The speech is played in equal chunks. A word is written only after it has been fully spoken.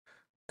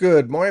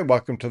Good morning.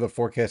 Welcome to the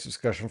forecast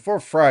discussion for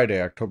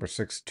Friday, October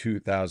 6th,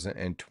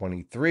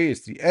 2023.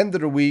 It's the end of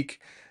the week,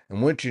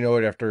 and wouldn't you know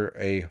it, after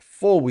a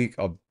full week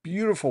of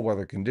beautiful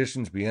weather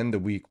conditions, we end the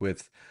week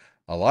with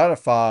a lot of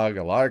fog,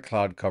 a lot of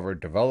cloud cover,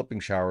 developing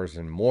showers,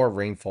 and more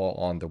rainfall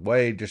on the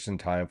way, just in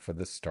time for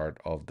the start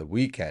of the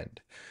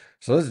weekend.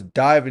 So let's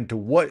dive into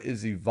what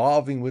is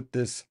evolving with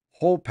this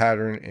whole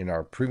pattern in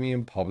our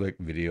premium public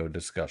video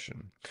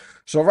discussion.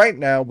 So right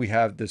now we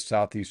have this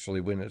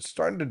southeasterly wind. It's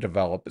starting to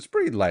develop. It's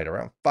pretty light,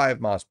 around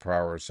 5 miles per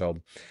hour or so.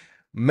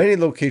 Many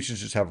locations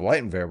just have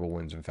light and variable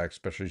winds, in fact,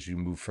 especially as you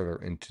move further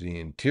into the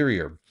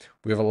interior.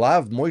 We have a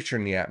lot of moisture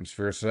in the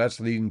atmosphere, so that's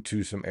leading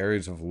to some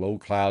areas of low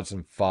clouds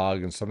and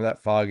fog, and some of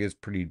that fog is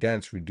pretty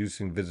dense,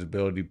 reducing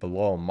visibility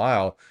below a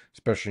mile,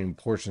 especially in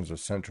portions of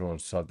central and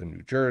southern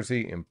New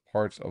Jersey and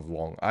parts of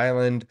Long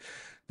Island.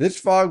 This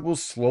fog will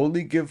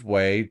slowly give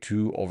way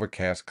to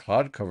overcast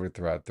cloud cover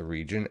throughout the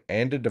region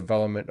and the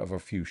development of a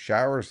few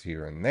showers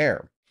here and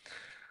there.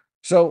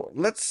 So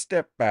let's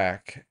step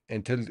back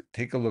and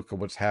take a look at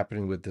what's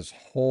happening with this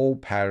whole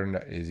pattern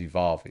that is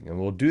evolving. And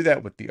we'll do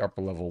that with the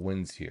upper level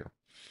winds here.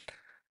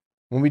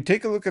 When we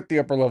take a look at the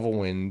upper level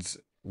winds,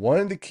 one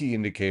of the key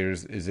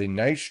indicators is a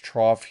nice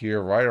trough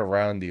here right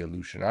around the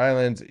Aleutian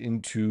Islands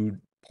into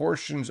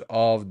portions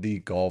of the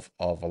Gulf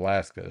of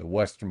Alaska, the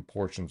western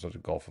portions of the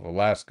Gulf of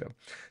Alaska.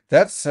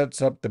 That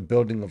sets up the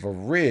building of a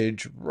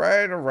ridge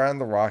right around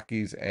the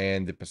Rockies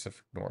and the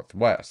Pacific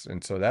Northwest.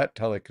 And so that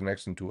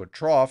teleconnects into a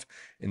trough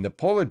in the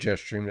polar jet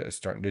stream that is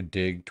starting to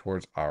dig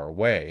towards our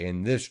way.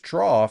 And this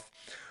trough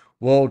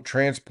will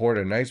transport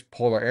a nice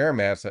polar air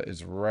mass that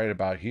is right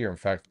about here. In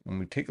fact, when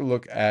we take a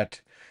look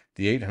at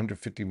the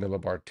 850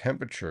 millibar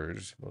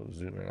temperatures, we'll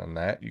zoom in on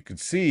that, you can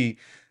see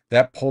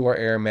that polar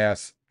air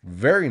mass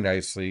very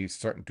nicely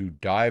starting to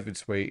dive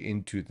its way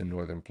into the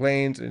northern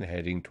plains and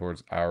heading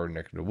towards our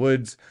neck of the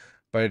woods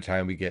by the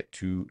time we get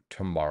to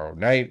tomorrow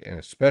night, and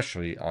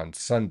especially on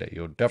Sunday.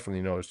 You'll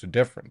definitely notice the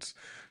difference.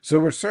 So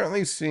we're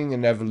certainly seeing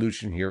an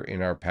evolution here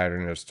in our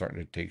pattern that's starting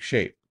to take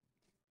shape.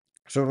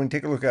 So when we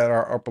take a look at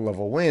our upper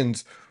level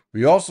winds,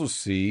 we also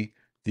see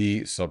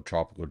the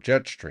subtropical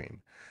jet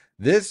stream.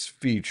 This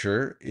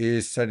feature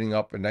is setting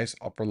up a nice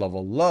upper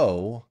level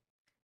low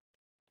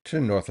to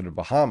the north of the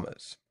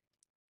Bahamas.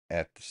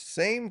 At the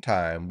same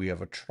time, we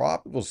have a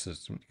tropical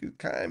system, you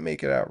can kind of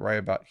make it out right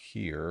about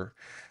here,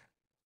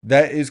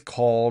 that is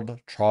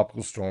called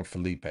Tropical Storm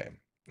Felipe.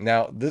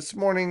 Now, this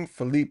morning,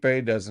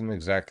 Felipe doesn't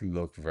exactly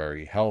look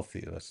very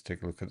healthy. Let's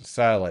take a look at the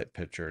satellite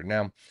picture.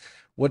 Now,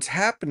 what's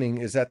happening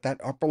is that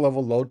upper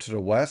level low to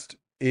the west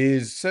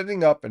is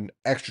setting up an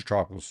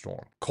extratropical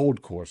storm,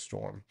 cold core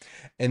storm,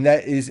 and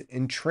that is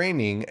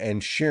entraining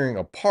and shearing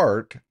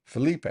apart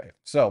Felipe.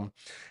 So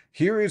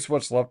here is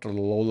what's left of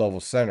the low level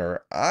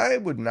center. I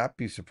would not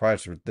be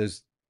surprised if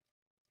this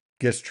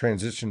gets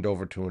transitioned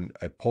over to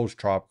a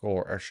post-tropical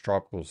or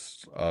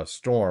extratropical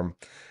storm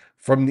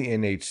from the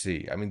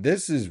NHC. I mean,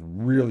 this is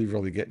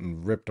really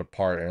getting ripped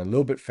apart, and a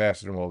little bit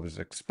faster than what was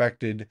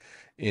expected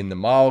in the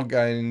model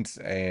guidance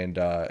and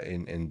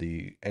in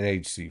the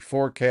NHC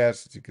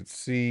forecast. As you can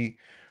see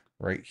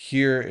right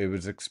here, it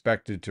was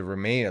expected to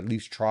remain at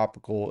least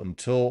tropical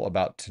until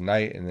about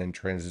tonight and then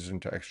transition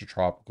to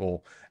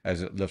extratropical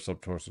as it lifts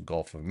up towards the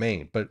Gulf of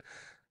Maine. But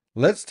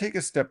let's take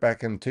a step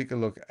back and take a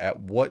look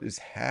at what is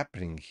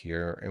happening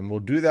here, and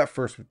we'll do that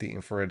first with the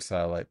infrared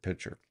satellite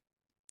picture.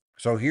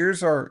 So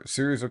here's our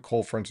series of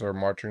cold fronts that are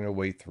marching their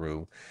way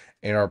through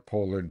in our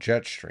polar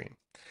jet stream.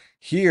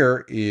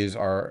 Here is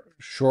our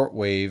short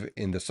wave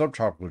in the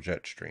subtropical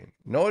jet stream.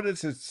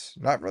 Notice it's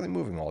not really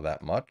moving all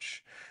that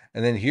much.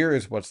 And then here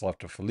is what's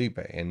left of Felipe,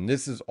 and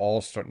this is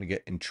all starting to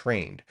get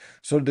entrained.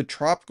 So the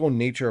tropical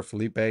nature of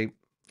Felipe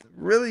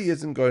really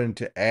isn't going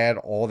to add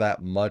all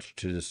that much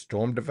to the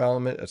storm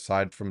development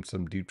aside from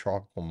some deep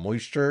tropical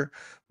moisture.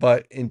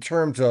 But in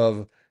terms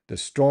of the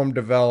storm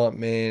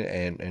development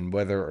and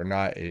whether or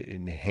not it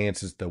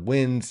enhances the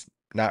winds,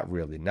 not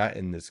really, not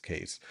in this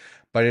case.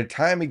 By the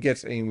time it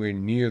gets anywhere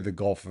near the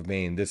Gulf of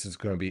Maine, this is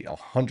going to be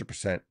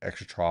 100%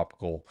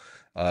 extratropical,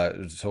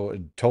 so a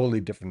totally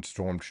different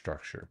storm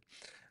structure.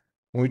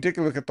 When we take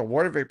a look at the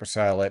water vapor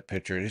satellite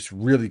picture, this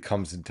really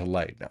comes into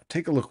light. Now,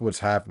 take a look at what's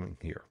happening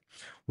here.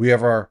 We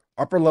have our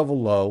upper level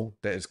low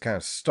that is kind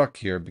of stuck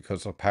here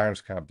because the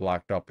pattern's kind of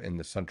blocked up in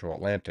the central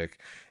Atlantic,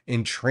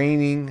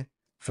 entraining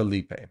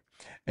Felipe.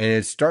 And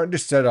it's starting to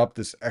set up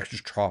this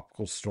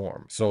extratropical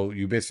storm. So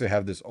you basically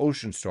have this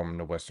ocean storm in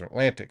the western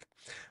Atlantic.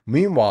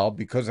 Meanwhile,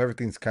 because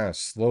everything's kind of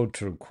slowed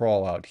to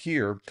crawl out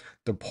here,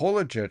 the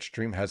polar jet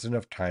stream has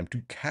enough time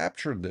to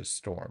capture this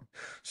storm.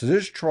 So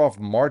this trough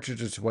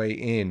marches its way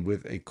in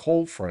with a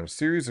cold front, a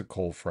series of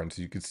cold fronts.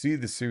 You can see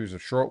the series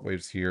of short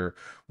waves here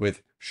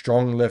with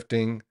strong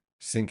lifting,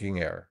 sinking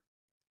air.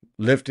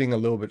 Lifting a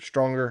little bit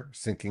stronger,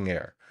 sinking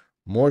air.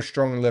 More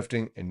strong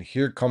lifting, and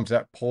here comes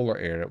that polar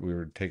air that we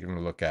were taking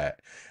a look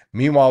at.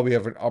 Meanwhile, we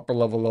have an upper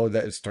level low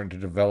that is starting to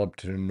develop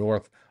to the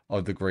north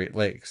of the Great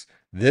Lakes.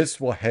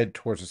 This will head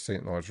towards the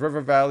St. Lawrence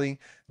River Valley.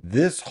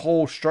 This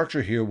whole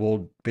structure here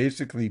will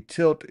basically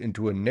tilt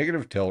into a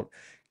negative tilt,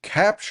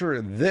 capture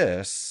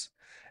this,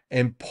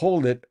 and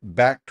pull it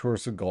back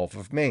towards the Gulf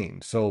of Maine.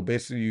 So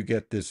basically, you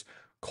get this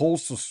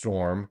coastal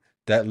storm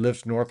that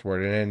lifts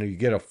northward, and then you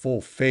get a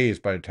full phase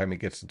by the time it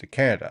gets into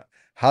Canada.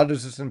 How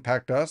does this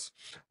impact us?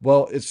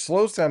 Well, it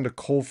slows down the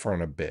cold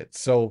front a bit.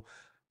 So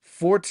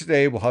for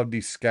today, we'll have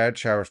these scattered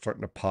showers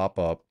starting to pop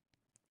up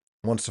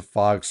once the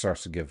fog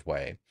starts to give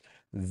way.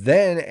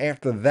 Then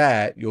after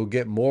that, you'll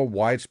get more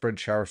widespread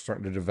showers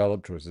starting to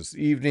develop towards this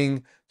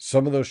evening.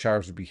 Some of those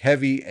showers will be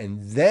heavy,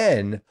 and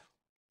then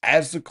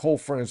as the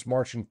cold front is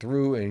marching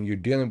through and you're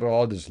dealing with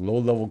all this low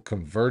level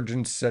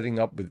convergence setting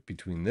up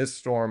between this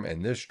storm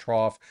and this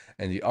trough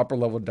and the upper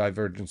level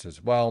divergence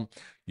as well,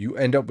 you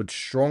end up with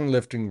strong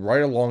lifting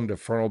right along the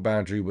frontal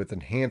boundary with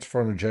enhanced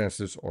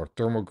frontogenesis or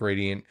thermal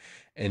gradient.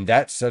 And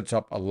that sets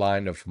up a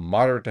line of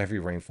moderate to heavy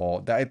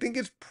rainfall that I think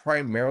is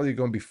primarily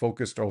going to be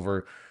focused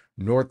over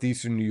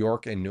northeastern New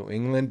York and New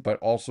England, but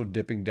also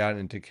dipping down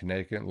into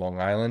Connecticut and Long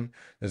Island.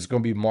 That's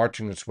going to be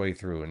marching its way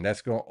through, and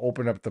that's going to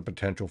open up the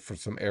potential for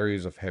some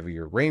areas of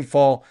heavier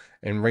rainfall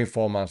and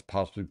rainfall amounts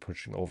possibly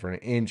pushing over an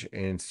inch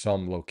in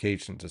some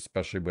locations,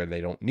 especially where they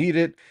don't need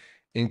it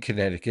in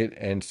Connecticut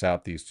and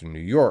southeastern New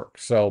York.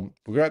 So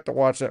we're going to have to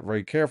watch that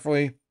very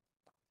carefully.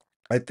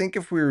 I think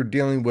if we were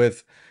dealing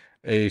with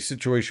a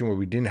situation where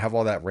we didn't have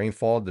all that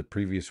rainfall the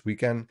previous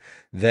weekend,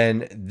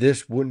 then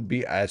this wouldn't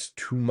be as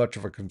too much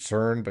of a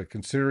concern. But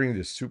considering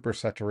the super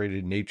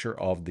saturated nature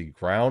of the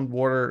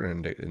groundwater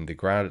and the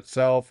ground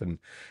itself and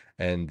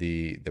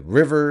the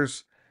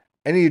rivers,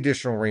 any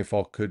additional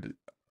rainfall could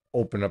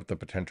open up the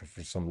potential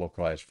for some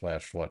localized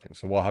flash flooding.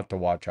 So we'll have to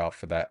watch out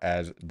for that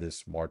as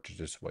this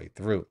marches its way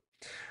through.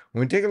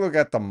 When we take a look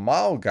at the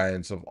model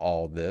guidance of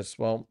all this,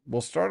 well,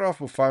 we'll start off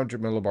with 500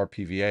 millibar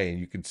PVA, and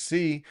you can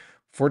see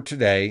for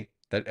today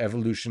that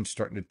evolution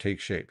starting to take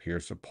shape.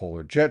 Here's the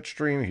polar jet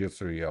stream. Here's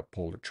the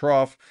polar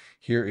trough.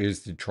 Here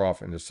is the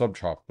trough and the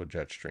subtropical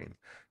jet stream.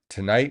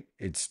 Tonight,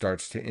 it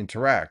starts to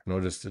interact.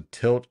 Notice the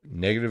tilt,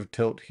 negative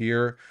tilt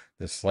here,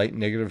 the slight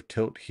negative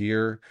tilt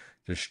here,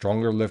 the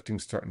stronger lifting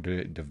starting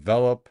to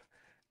develop.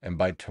 And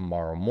by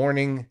tomorrow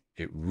morning,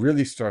 it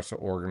really starts to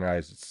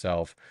organize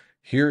itself.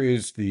 Here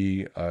is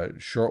the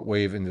short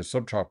wave in the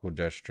subtropical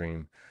jet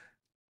stream.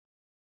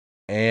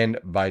 And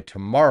by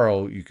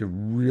tomorrow, you could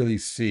really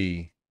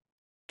see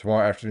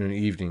tomorrow afternoon and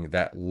evening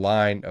that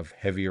line of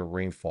heavier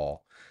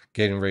rainfall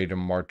getting ready to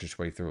march its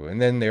way through.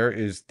 And then there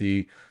is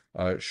the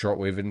short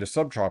wave in the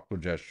subtropical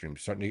jet stream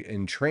starting to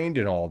entrained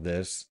in all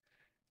this.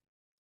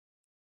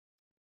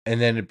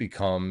 And then it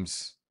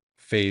becomes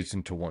phased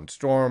into one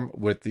storm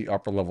with the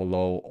upper level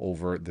low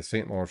over the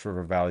St. Lawrence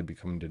River Valley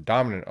becoming the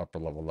dominant upper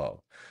level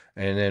low.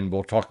 And then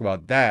we'll talk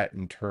about that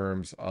in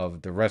terms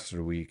of the rest of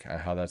the week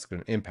and how that's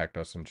going to impact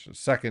us in just a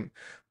second.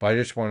 But I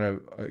just want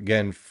to,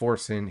 again,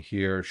 force in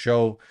here,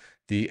 show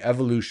the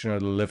evolution of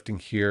the lifting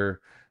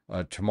here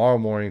tomorrow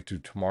morning to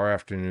tomorrow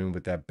afternoon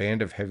with that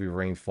band of heavy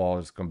rainfall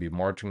is going to be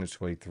marching its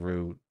way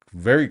through,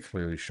 very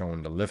clearly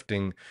showing the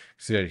lifting.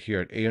 See that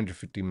here at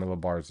 850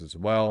 millibars as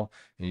well.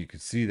 And you can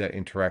see that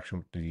interaction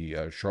with the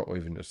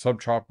shortwave and the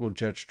subtropical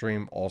jet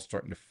stream all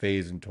starting to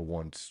phase into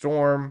one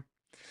storm.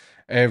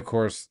 And of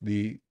course,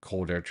 the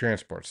cold air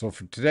transport. So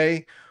for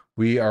today,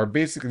 we are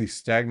basically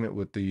stagnant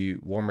with the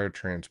warm air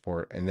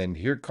transport. And then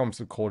here comes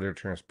the cold air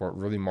transport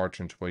really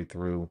marching its way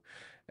through.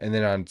 And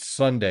then on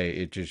Sunday,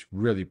 it just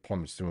really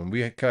plummets through. And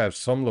we could have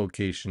some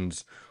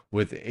locations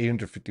with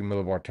 850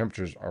 millibar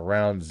temperatures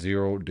around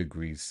 0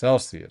 degrees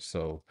Celsius.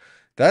 So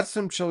that's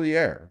some chilly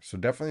air. So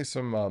definitely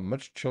some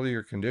much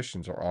chillier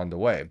conditions are on the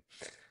way.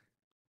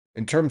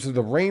 In terms of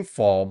the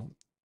rainfall,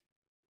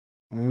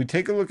 when we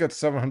take a look at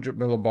 700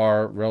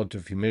 millibar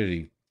relative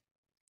humidity,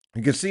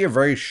 you can see a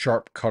very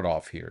sharp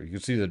cutoff here. You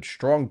can see the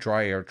strong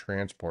dry air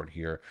transport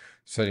here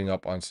setting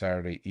up on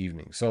Saturday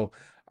evening. So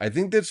I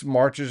think this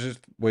marches its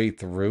way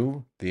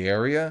through the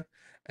area.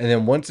 And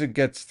then once it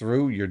gets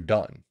through, you're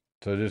done.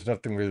 So there's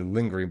nothing really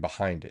lingering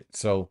behind it.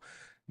 So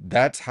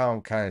that's how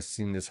I'm kind of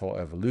seeing this whole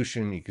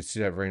evolution. You can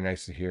see that very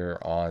nicely here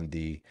on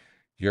the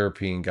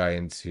European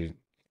guidance here,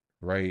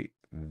 right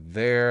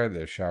there.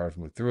 The showers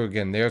move through.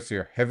 Again, there's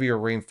your heavier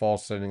rainfall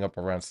setting up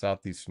around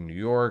southeastern New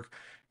York,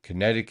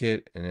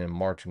 Connecticut, and then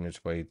marching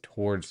its way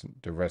towards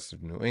the rest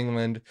of New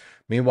England.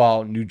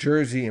 Meanwhile, New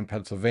Jersey and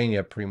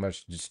Pennsylvania pretty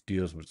much just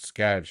deals with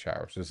scattered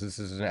showers. So this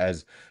isn't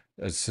as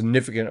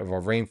significant of a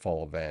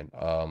rainfall event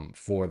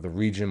for the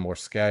region. More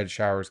scattered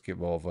showers, get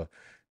more of a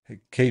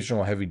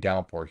occasional heavy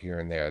downpour here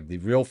and there. The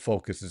real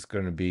focus is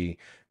going to be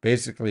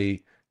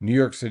basically New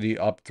York City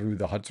up through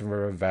the Hudson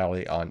River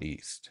Valley on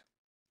east.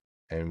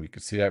 And we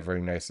can see that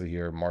very nicely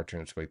here, marching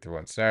its way through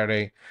on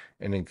Saturday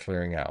and then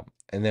clearing out.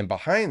 And then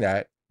behind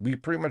that, we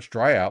pretty much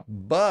dry out,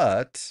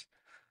 but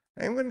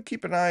I'm going to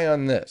keep an eye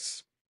on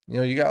this. You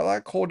know, you got a lot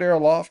of cold air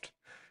aloft.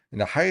 In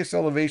the highest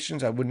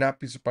elevations, I would not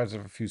be surprised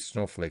if a few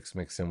snowflakes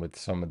mix in with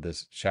some of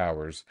this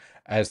showers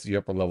as the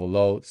upper level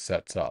low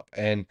sets up.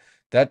 And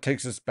that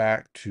takes us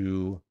back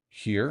to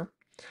here,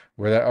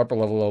 where that upper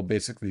level low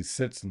basically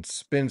sits and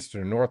spins to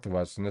the north of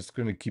us. And that's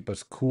going to keep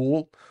us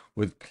cool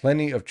with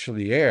plenty of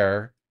chilly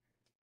air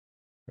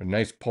a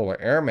nice polar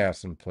air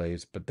mass in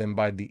place. But then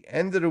by the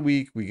end of the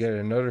week, we get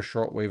another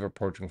short wave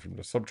approaching from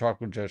the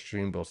subtropical jet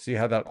stream. We'll see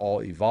how that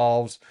all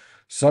evolves.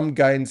 Some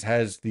guidance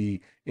has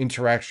the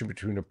interaction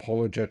between the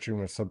polar jet stream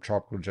and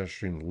subtropical jet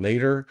stream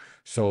later,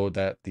 so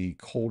that the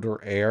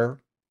colder air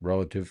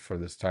relative for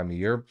this time of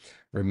year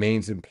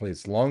remains in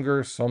place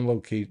longer. Some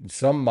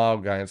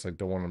mild guidance, like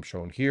the one I'm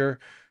showing here,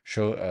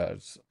 show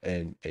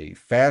a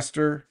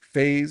faster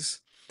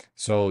phase.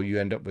 So you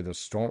end up with a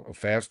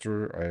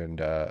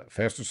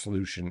faster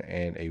solution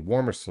and a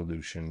warmer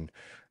solution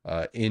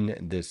in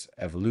this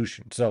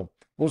evolution. So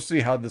we'll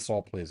see how this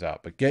all plays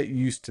out. But get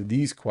used to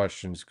these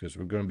questions because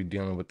we're going to be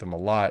dealing with them a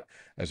lot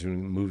as we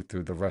move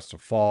through the rest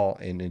of fall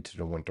and into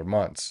the winter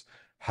months.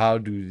 How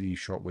do these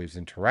short waves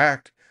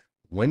interact?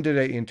 When do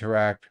they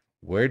interact?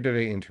 Where do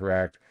they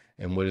interact?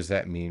 And what does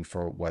that mean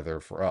for weather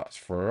for us?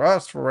 For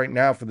us, for right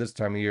now, for this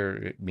time of year,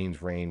 it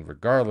means rain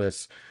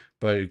regardless,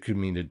 but it could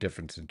mean a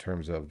difference in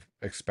terms of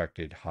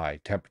expected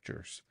high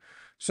temperatures.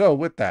 So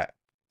with that,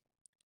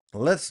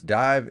 let's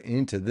dive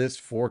into this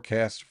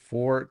forecast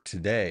for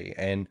today.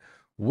 And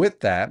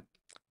with that,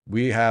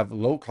 we have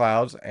low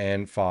clouds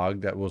and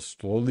fog that will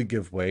slowly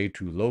give way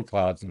to low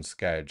clouds and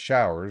scattered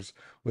showers,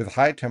 with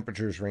high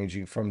temperatures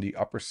ranging from the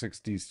upper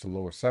 60s to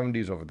lower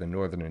 70s over the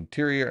northern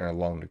interior and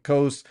along the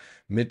coast,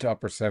 mid to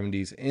upper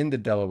 70s in the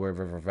Delaware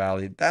River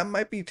Valley. That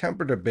might be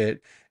tempered a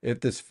bit if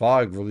this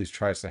fog really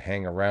tries to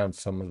hang around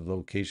some of the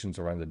locations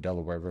around the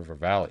Delaware River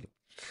Valley.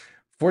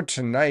 For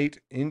tonight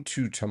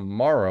into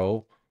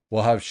tomorrow,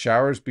 we'll have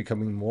showers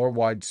becoming more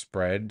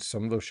widespread.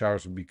 Some of those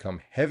showers will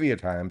become heavy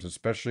at times,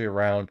 especially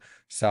around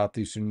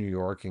southeastern New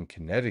York and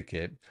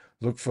Connecticut.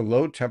 Look for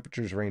low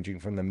temperatures ranging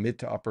from the mid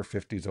to upper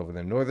 50s over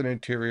the northern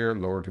interior,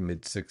 lower to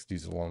mid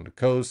 60s along the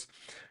coast.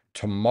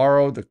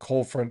 Tomorrow, the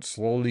cold front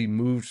slowly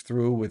moves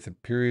through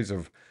with periods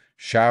of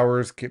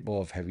showers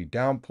capable of heavy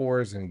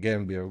downpours. And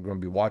again, we're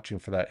going to be watching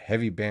for that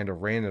heavy band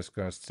of rain that's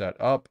going to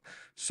set up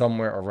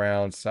somewhere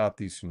around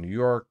southeastern New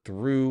York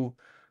through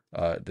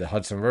the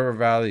Hudson River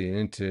Valley and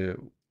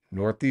into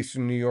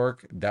northeastern New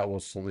York. That will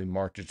slowly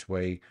march its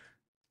way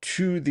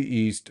to the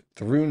east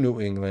through New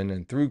England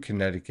and through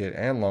Connecticut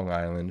and Long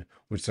Island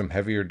with some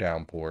heavier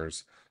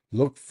downpours.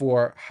 Look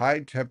for high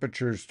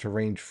temperatures to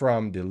range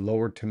from the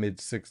lower to mid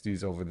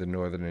 60s over the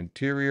northern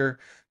interior,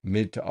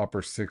 mid to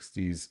upper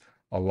 60s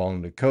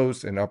along the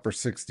coast, and upper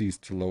 60s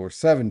to lower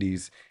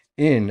 70s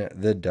in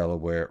the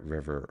Delaware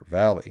River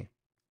Valley.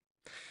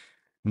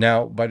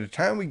 Now, by the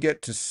time we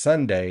get to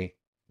Sunday,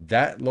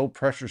 that low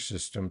pressure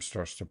system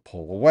starts to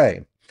pull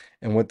away.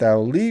 And what that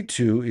will lead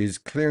to is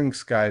clearing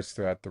skies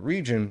throughout the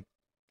region,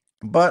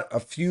 but a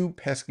few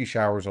pesky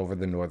showers over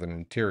the northern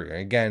interior.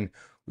 Again,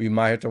 we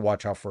might have to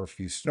watch out for a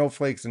few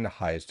snowflakes in the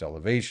highest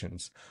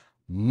elevations.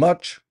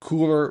 Much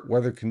cooler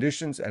weather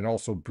conditions and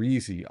also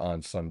breezy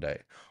on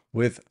Sunday,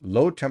 with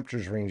low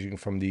temperatures ranging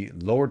from the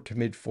lower to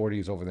mid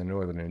 40s over the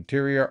northern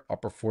interior,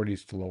 upper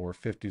 40s to lower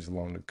 50s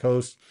along the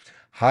coast.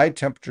 High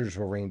temperatures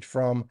will range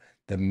from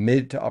the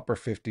mid to upper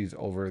 50s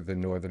over the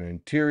northern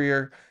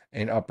interior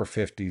and upper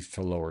 50s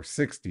to lower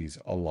 60s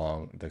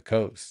along the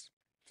coast.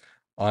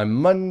 On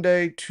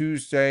Monday,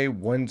 Tuesday,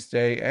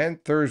 Wednesday,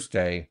 and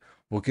Thursday,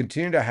 we'll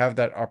continue to have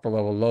that upper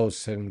level low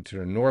sitting to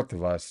the north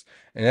of us,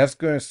 and that's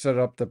going to set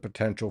up the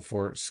potential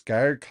for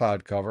scattered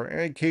cloud cover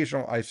and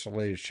occasional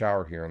isolated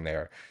shower here and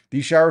there.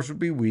 These showers will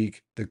be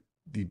weak.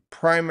 The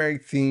primary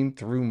theme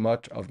through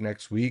much of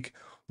next week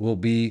will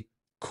be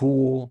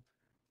cool,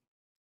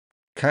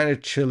 kind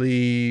of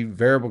chilly,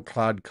 variable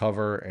cloud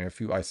cover, and a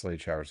few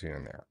isolated showers here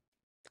and there.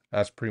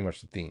 That's pretty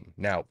much the theme.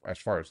 Now, as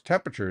far as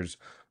temperatures,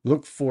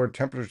 look for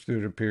temperatures through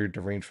the period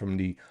to range from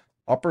the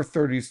upper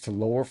 30s to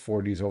lower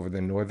 40s over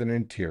the northern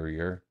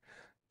interior,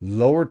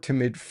 lower to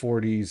mid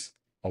 40s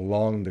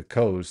along the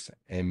coast,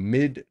 and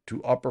mid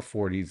to upper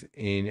 40s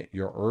in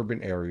your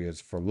urban areas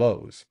for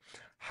lows.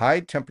 High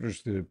temperatures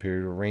through the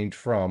period will range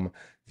from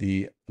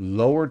the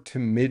lower to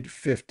mid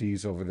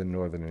 50s over the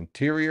northern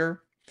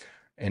interior,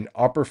 and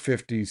upper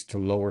 50s to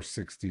lower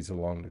 60s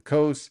along the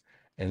coast,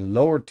 and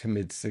lower to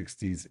mid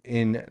 60s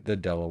in the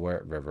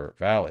Delaware River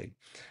Valley.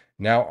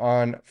 Now,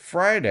 on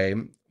Friday,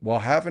 we'll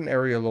have an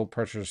area low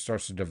pressure that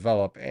starts to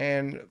develop,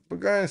 and we're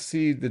going to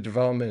see the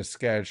development of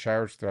scattered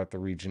showers throughout the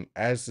region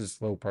as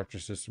this low pressure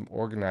system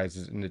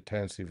organizes in the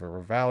Tennessee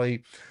River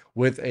Valley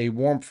with a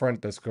warm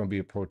front that's going to be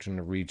approaching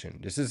the region.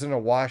 This isn't a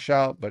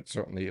washout, but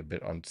certainly a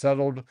bit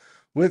unsettled,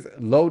 with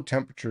low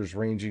temperatures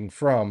ranging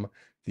from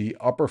the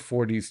upper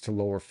 40s to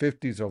lower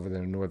 50s over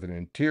the northern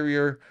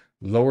interior,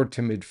 lower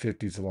to mid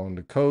 50s along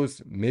the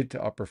coast, mid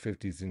to upper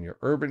 50s in your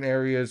urban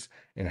areas,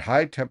 and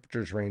high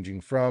temperatures ranging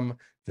from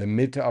the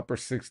mid to upper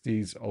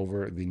 60s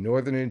over the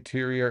northern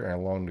interior and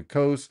along the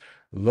coast,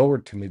 lower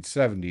to mid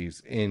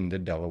 70s in the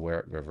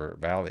Delaware River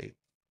Valley.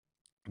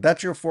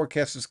 That's your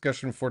forecast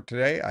discussion for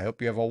today. I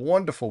hope you have a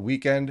wonderful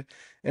weekend,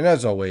 and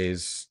as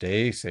always,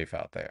 stay safe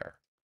out there.